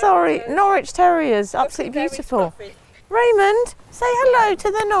 Very Sorry, close. Norwich Terriers. Absolutely Very beautiful. fluffy. Raymond, say hello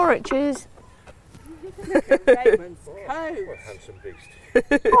to the Norwiches. Raymond's coat. Handsome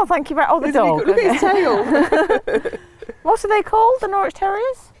beast. Oh, thank you very much. Oh, the Isn't he dog. good? Look at his tail. What are they called, the Norwich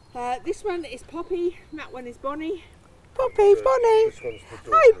Terriers? This one is Poppy, and that one is Bonnie. Poppy, Bonnie. This one's the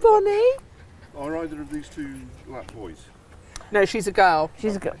daughter. Hi, Bonnie. Are either of these two like boys? No, she's a girl.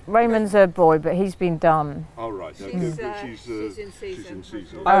 Raymond's a boy, but he's been done. Oh right, She's she's in season. She's in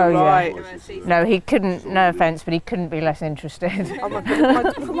season. Oh, yeah. right. No, he couldn't, no offence, but he couldn't be less interested. Oh my god,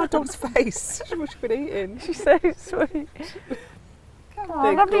 look at my dog's face. What's she been eating? She's so sweet. Oh,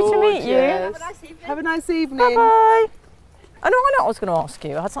 They're lovely to meet you. gorgeous. Have a nice evening. Have a nice evening. Bye-bye. I know what I was going to ask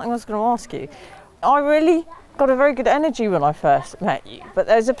you. I had something I was going to ask you. I really got a very good energy when I first met you, but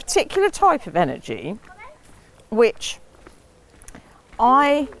there's a particular type of energy which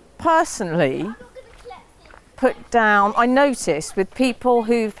I personally put down, I noticed with people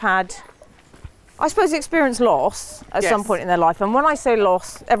who've had, I suppose, experienced loss at some Yes. point in their life. And when I say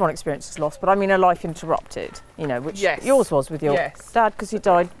loss, everyone experiences loss, but I mean a life interrupted, you know, which Yes. yours was with your Yes. dad, because he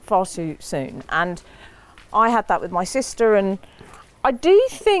died far too soon. And I had that with my sister, and I do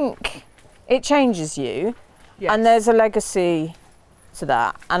think it changes you, Yes. and there's a legacy to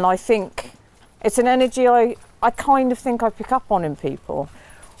that. And I think it's an energy I kind of think I pick up on in people.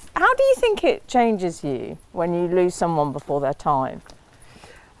 How do you think it changes you when you lose someone before their time?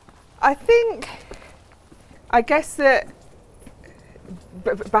 I guess that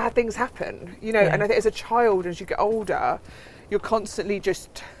bad things happen, you know, Yeah. and I think as a child, as you get older, you're constantly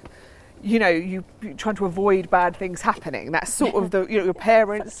just, you know, you're trying to avoid bad things happening. That's sort of the, you know, your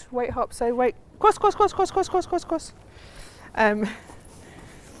parents, wait, hop, say, wait, cross.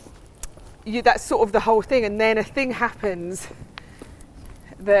 That's sort of the whole thing, and then a thing happens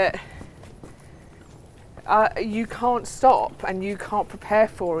that you can't stop and you can't prepare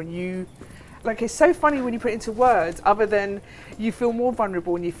for, and you, like, it's so funny when you put it into words, other than you feel more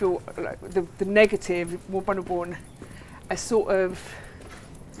vulnerable and you feel like the negative, more vulnerable, and a sort of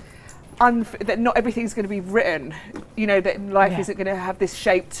that not everything's going to be written, you know, that life isn't going to have this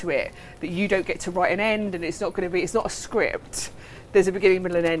shape to it, that you don't get to write an end, and it's not a script. There's a beginning,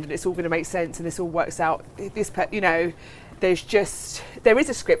 middle and end, and it's all going to make sense, and this all works out. You know, there is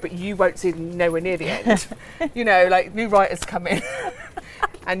a script, but you won't see nowhere near the end. You know, like new writers come in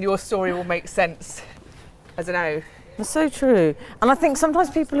and your story will make sense. I don't know. It's so true. And I think sometimes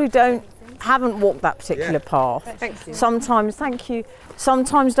people who haven't walked that particular path, Thank you. sometimes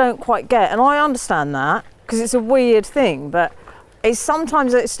don't quite get, and I understand that because it's a weird thing, but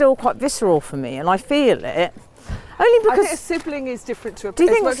sometimes it's still quite visceral for me, and I feel it. Only I think a because sibling is different to a Do you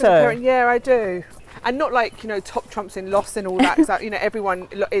as think much as a so? parent. Yeah, I do. And not like, you know, top trumps in loss and all that, 'cause you know, everyone,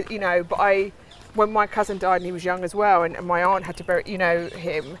 you know, but when my cousin died and he was young as well, and my aunt had to bury, you know,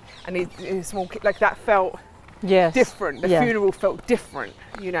 him, and he's a small kid, like that felt different. The funeral felt different,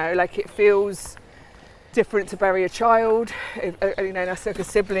 you know, like it feels different to bury a child, you know, that's like a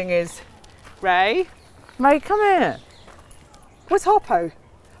sibling is. Ray, Mate, come here. where's Harpo?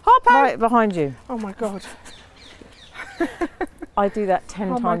 Harpo! Right behind you. Oh my God. I do that 10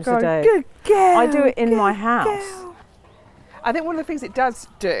 Oh my times God. a day. Good girl. I do it in my good house. girl. I think one of the things it does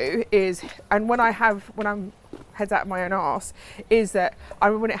do is, and when I'm heads out of my own arse, is that I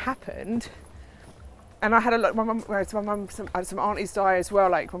remember when it happened, and I had some aunties die as well.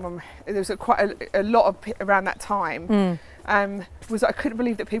 Like my mum, there was quite a lot of around that time. Was I couldn't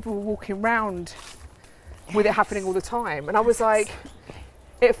believe that people were walking around with it happening all the time, and I was like,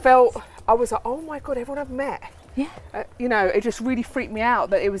 I was like, oh my God, everyone I've met. Yeah. You know, it just really freaked me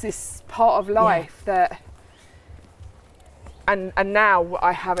out that it was this part of life that, and now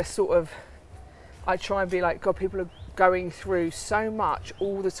I have a sort of, I try and be like, God, people are going through so much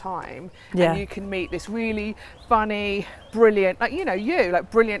all the time, and you can meet this really funny, brilliant, like, you know,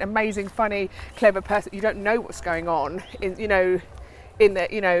 like brilliant, amazing, funny, clever person. You don't know what's going on in, you know, in their,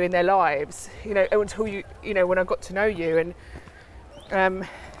 you know, in their lives, you know, until you know, when I got to know you, and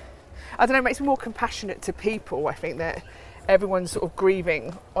I don't know, it makes me more compassionate to people. I think that everyone's sort of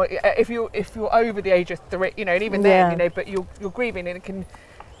grieving, or if you're over the age of 3, you know, and even then, you know, but you're grieving, and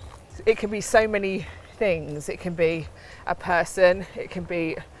it can be so many things. It can be a person, it can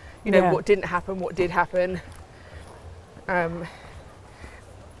be, you know, what didn't happen, what did happen. But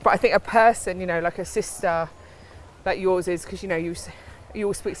I think a person, you know, like a sister, that yours is, because you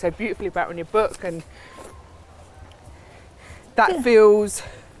all speak so beautifully about it in your book, and that feels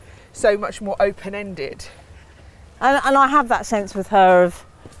so much more open-ended. And I have that sense with her of,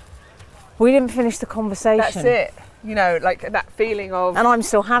 we didn't finish the conversation. That's it. Like that feeling of... And I'm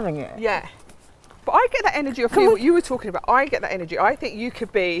still having it. Yeah. But I get that energy of what you were talking about. I get that energy. I think you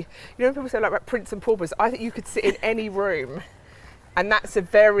could be, when people say like about prince and paupers, I think you could sit in any room, and that's a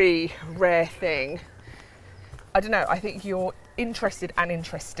very rare thing. I don't know, I think you're interested and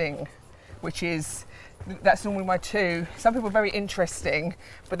interesting, that's normally my two. Some people are very interesting,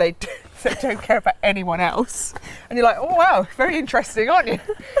 but they don't care about anyone else. And you're like, oh wow, very interesting, aren't you?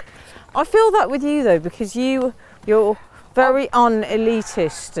 I feel that with you though, because you're very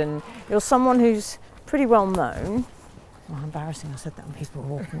un-elitist, and you're someone who's pretty well known. Oh, embarrassing, I said that when people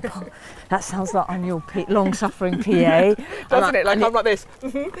were walking past. That sounds like I'm your long-suffering PA. Doesn't it? Like I'm like this.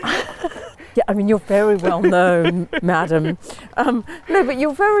 Yeah, I mean, you're very well known, madam. No, but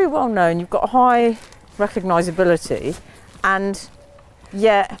you're very well known. You've got high recognisability, and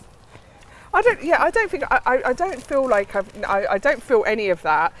yet... I don't feel like I don't feel any of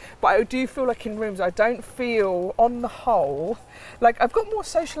that, but I do feel like in rooms I don't feel, on the whole, like I've got more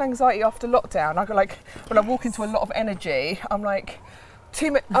social anxiety after lockdown. I got like, when I walk into a lot of energy, I'm like,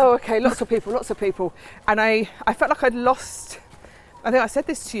 lots of people. And I felt like I'd lost, I think I said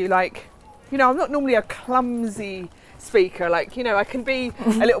this to you, like, I'm not normally a clumsy speaker, like, I can be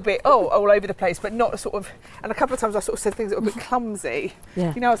a little bit all over the place, but not sort of, and a couple of times I sort of said things that were a bit clumsy.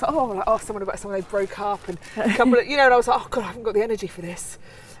 Yeah. I was like, I asked someone about someone they broke up, and a couple of, and I was like, oh God, I haven't got the energy for this.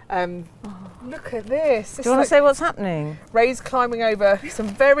 Look at this. Do you want to say what's happening? Ray's climbing over some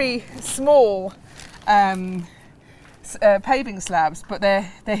very small paving slabs, but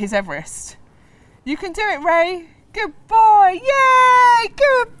they're his Everest. You can do it, Ray. Good boy! Yay!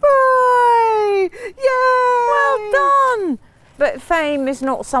 Good boy! Yay! Well done! But fame is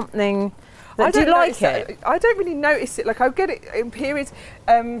not something that... Do you like it? I don't really notice it. Like, I get it in periods.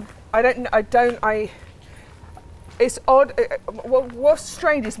 It's odd. What's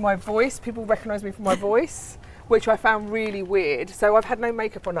strange is my voice. People recognise me from my voice, which I found really weird. So I've had no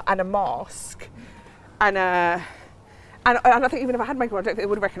makeup on and a mask, and I think even if I had makeup on, I don't think they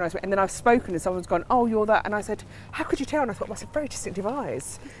would have recognised me. And then I've spoken and someone's gone, oh, you're that. And I said, how could you tell? And I thought, I have very distinctive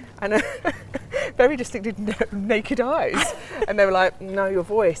eyes. And very distinctive naked eyes. And they were like, no, your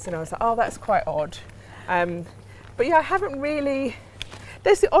voice. And I was like, oh, that's quite odd. But yeah, I haven't really...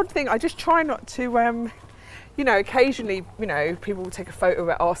 There's the odd thing, I just try not to... occasionally, people will take a photo of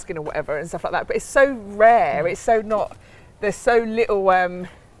it asking or whatever and stuff like that. But it's so rare. It's so not... There's so little...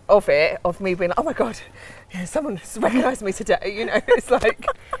 of me being like, oh my God, someone's recognised me today, it's like,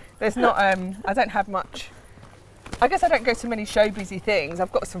 there's not, I don't have much, I guess I don't go to many showbizy things.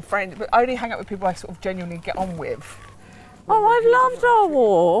 I've got some friends, but I only hang out with people I sort of genuinely get on with. Oh, I've loved our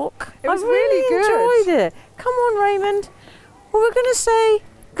walk. It was I really good. Enjoyed it. Come on, Raymond. Well, we're going to say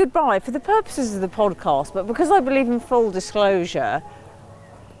goodbye for the purposes of the podcast, but because I believe in full disclosure,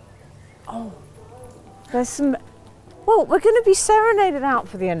 there's some... Well, we're going to be serenaded out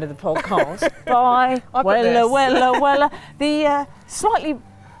for the end of the podcast by Wella, the slightly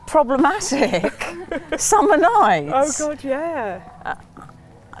problematic Summer Nights. Oh God, yeah.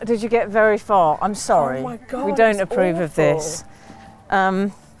 Did you get very far? I'm sorry. Oh my God, we don't it's approve awful. of this. I've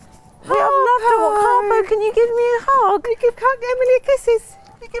loved it. Carbo, can you give me a hug? You give Emily kisses.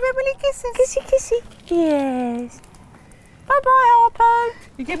 You give Emily kisses. Kissy, kissy. Yes. Bye-bye, Harpo.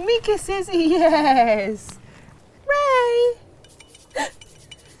 You give me kisses. Yes. Ray!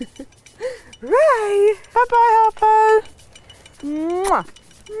 Ray! Bye-bye, Harpo. Mwah.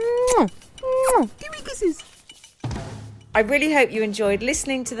 Mwah. Mwah. Give me kisses. I really hope you enjoyed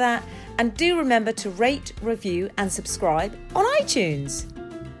listening to that, and do remember to rate, review and subscribe on iTunes.